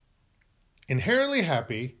Inherently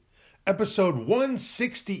Happy, episode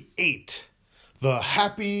 168, The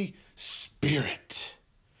Happy Spirit.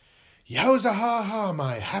 Yowza ha ha,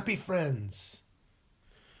 my happy friends.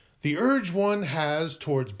 The urge one has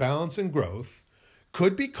towards balance and growth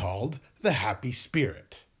could be called the happy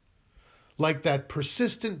spirit, like that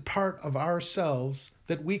persistent part of ourselves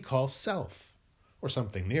that we call self, or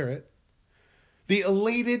something near it. The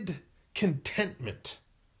elated contentment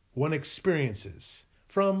one experiences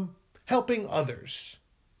from helping others.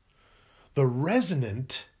 The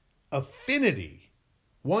resonant affinity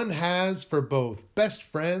one has for both best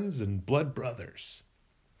friends and blood brothers.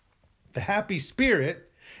 The happy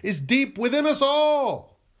spirit is deep within us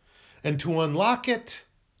all, and to unlock it,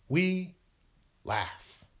 we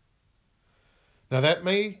laugh. Now that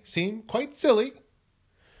may seem quite silly,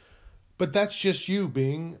 but that's just you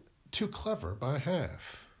being too clever by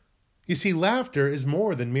half. You see, laughter is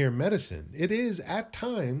more than mere medicine. It is, at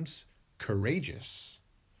times, courageous,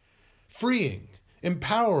 freeing,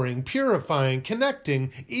 empowering, purifying,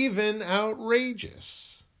 connecting, even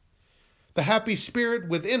outrageous. The happy spirit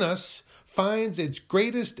within us finds its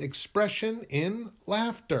greatest expression in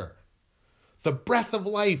laughter, the breath of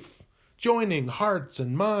life, joining hearts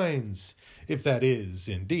and minds, if that is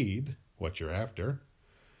indeed what you're after.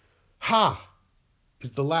 Ha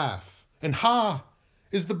is the laugh, and ha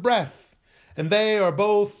is the breath, and they are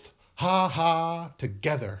both ha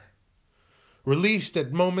together. Released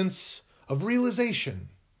at moments of realization,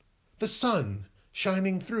 the sun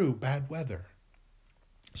shining through bad weather.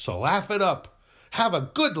 So laugh it up, have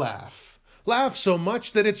a good laugh. Laugh so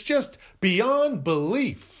much that it's just beyond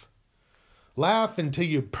belief. Laugh until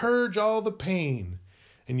you purge all the pain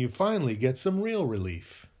and you finally get some real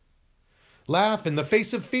relief. Laugh in the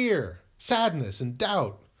face of fear, sadness, and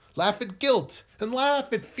doubt. Laugh at guilt and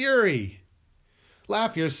laugh at fury.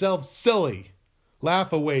 Laugh yourself silly.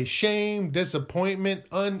 Laugh away shame, disappointment,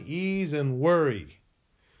 unease, and worry.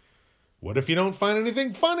 What if you don't find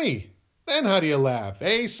anything funny? Then how do you laugh?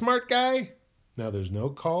 Smart guy? Now there's no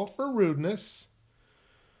call for rudeness,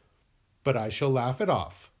 but I shall laugh it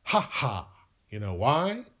off. Ha ha. You know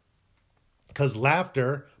why? Because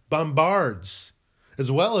laughter bombards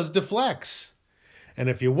as well as deflects. And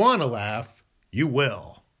if you want to laugh, you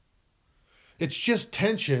will. It's just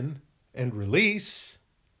tension and release,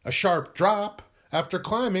 a sharp drop after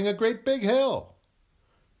climbing a great big hill.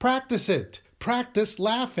 Practice it. Practice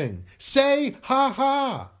laughing. Say ha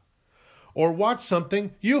ha. Or watch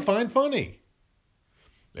something you find funny.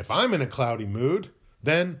 If I'm in a cloudy mood,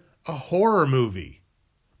 then a horror movie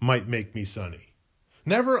might make me sunny.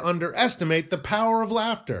 Never underestimate the power of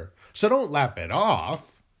laughter, so don't laugh it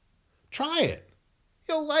off. Try it.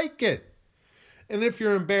 You'll like it. And if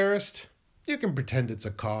you're embarrassed, you can pretend it's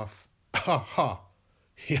a cough. Ha ha.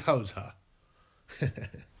 Yowza.